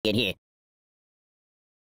in here.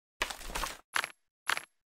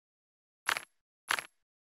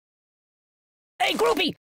 Hey,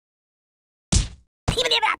 groupie!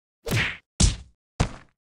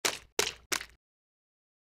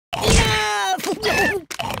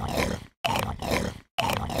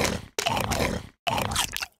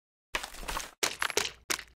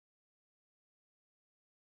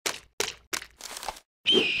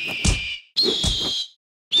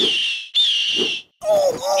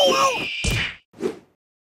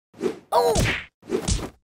 Oh!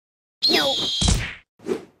 No!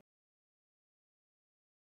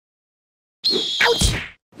 Ouch!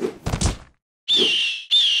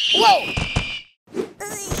 Whoa!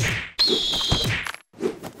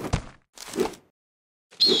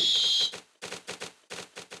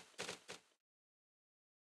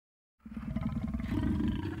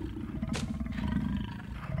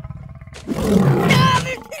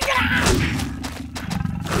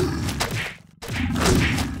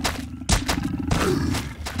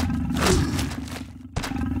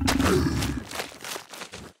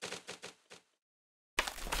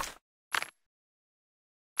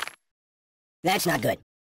 That's not good.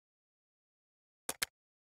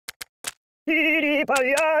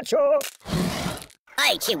 Payacho!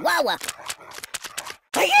 Hey, Chihuahua!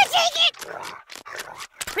 Are you take it?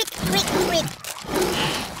 Crick, crick, crick.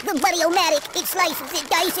 The Buddy-O-Matic, it slices, it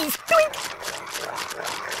dices. Twink!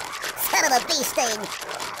 Son of a bee sting.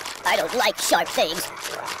 I don't like sharp things.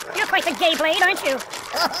 You're quite the gay blade, aren't you?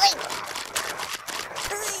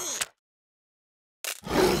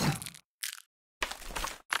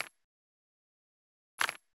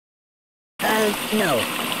 No.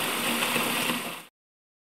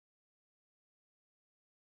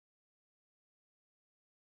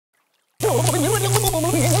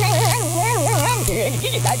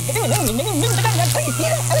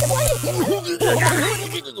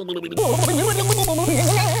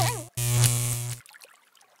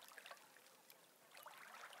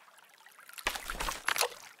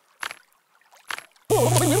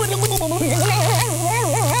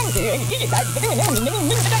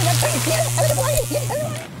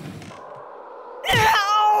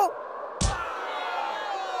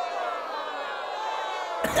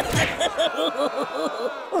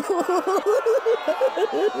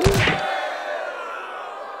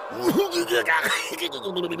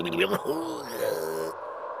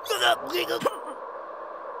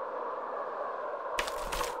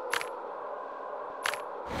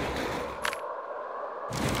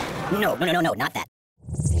 No, not that.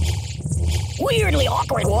 Weirdly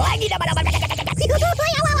awkward. I'm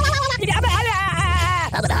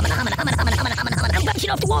bouncing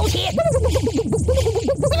off the walls here.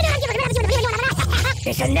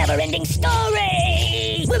 It's a never-ending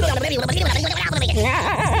story.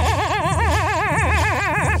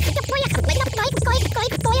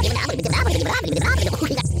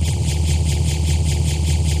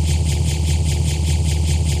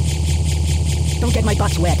 Don't get my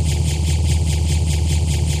box wet.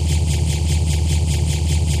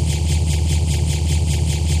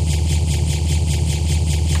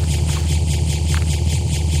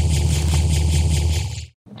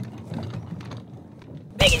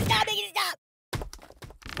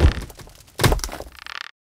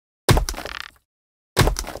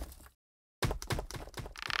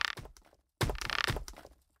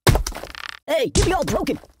 Hey, you'll be all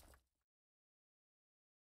broken.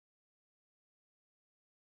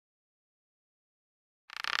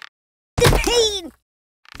 The pain!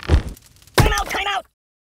 Time out, time out!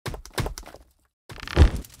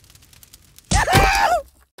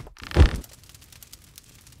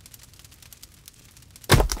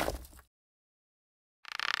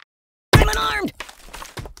 I'm unarmed!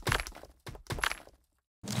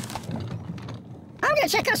 I'm gonna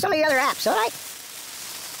check out some of the other apps, alright?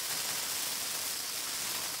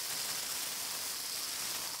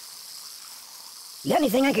 You got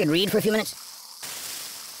anything I could read for a few minutes?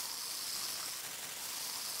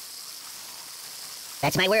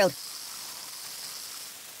 That's my world.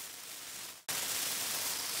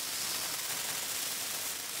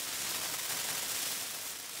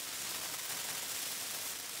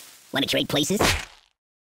 Want to trade places?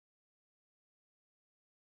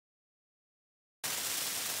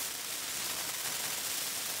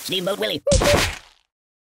 Steamboat Willie.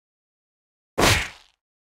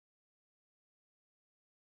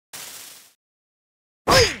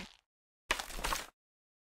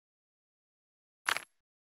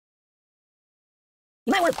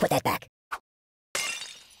 You might want to put that back.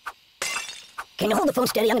 Can you hold the phone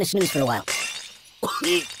steady? I'm going to snooze for a while.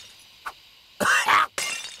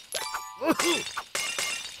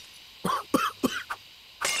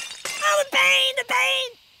 pain, the pain!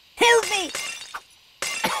 Help me!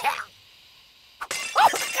 Oh,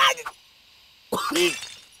 God!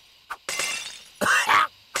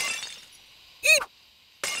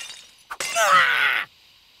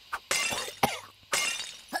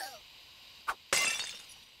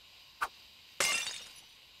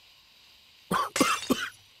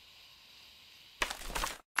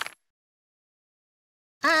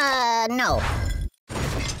 No.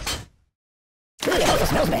 Really, it also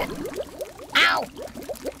smells bad. Ow!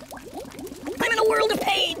 I'm in a world of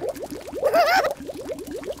pain!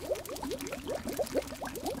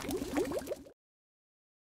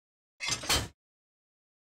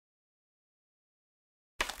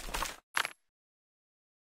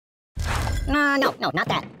 No, not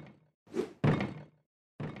that.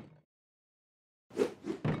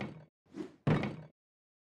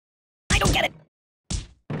 I don't get it.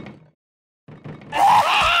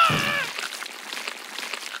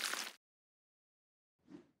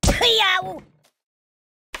 Yow!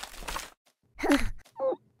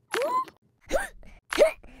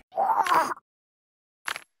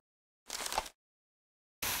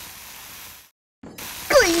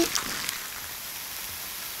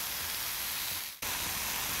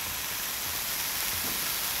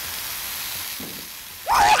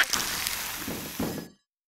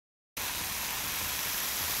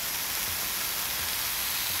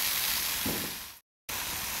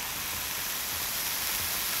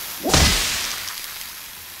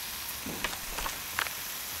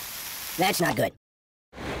 That's not good.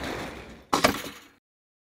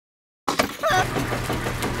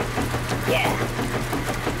 Yeah.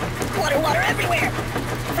 Water everywhere.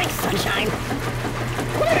 Thanks, sunshine.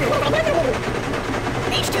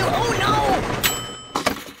 H2O, no!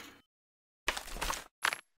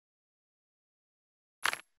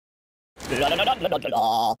 La la la la la la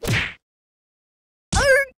la.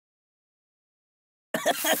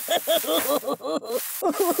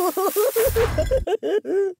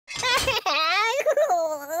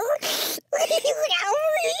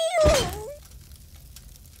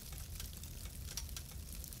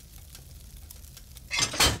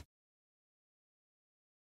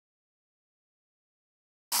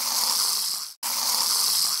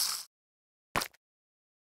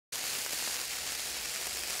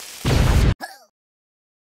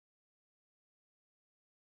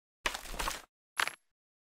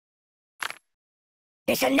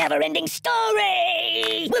 It's a never-ending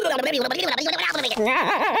story!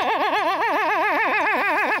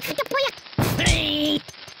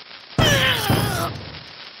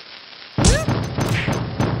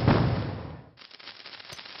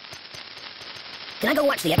 Can I go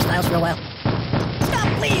watch the X-Files for a while?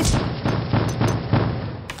 Stop, please!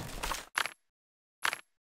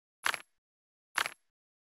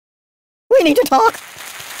 We need to talk!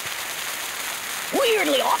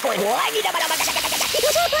 Weirdly awkward.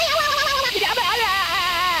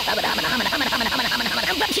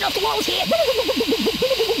 I'm bouncing off the walls here.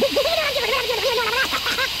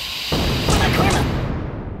 What about karma?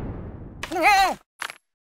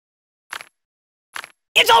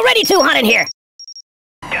 It's already too hot in here.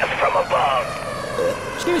 Death from above.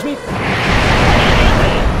 Excuse me.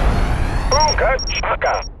 Ooga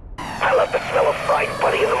chaka. I love the smell of fried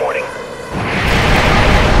buddy in the morning.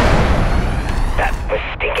 That was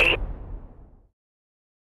stinky.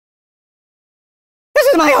 This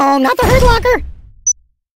is my home, not the Hurt Locker.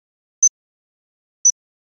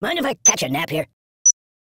 Mind if I catch a nap here?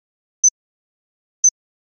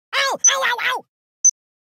 Ow! Ow! Ow! Ow!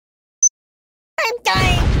 I'm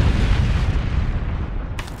dying.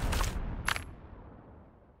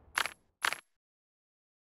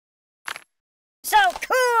 So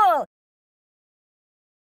cool.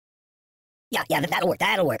 Yeah, that'll work.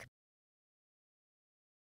 That'll work.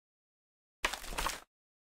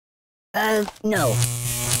 No.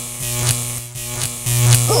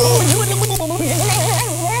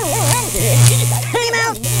 Time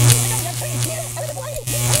out!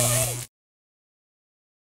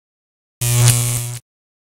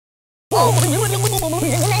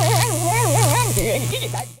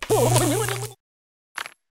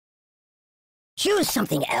 Choose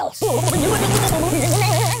something else.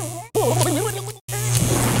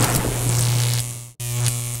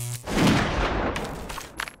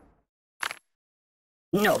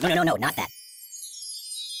 No, not that.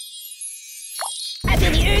 I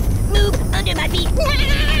feel the earth move under my feet.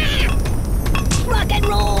 Rock and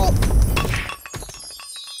roll!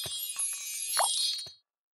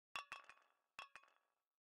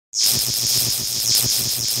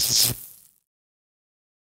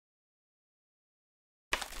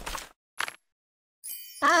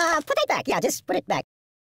 Put it back. Yeah, just put it back.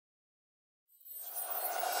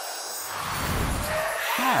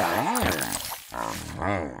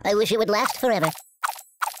 I wish it would last forever.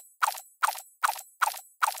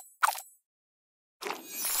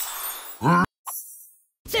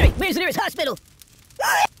 Siri, where's the nearest hospital?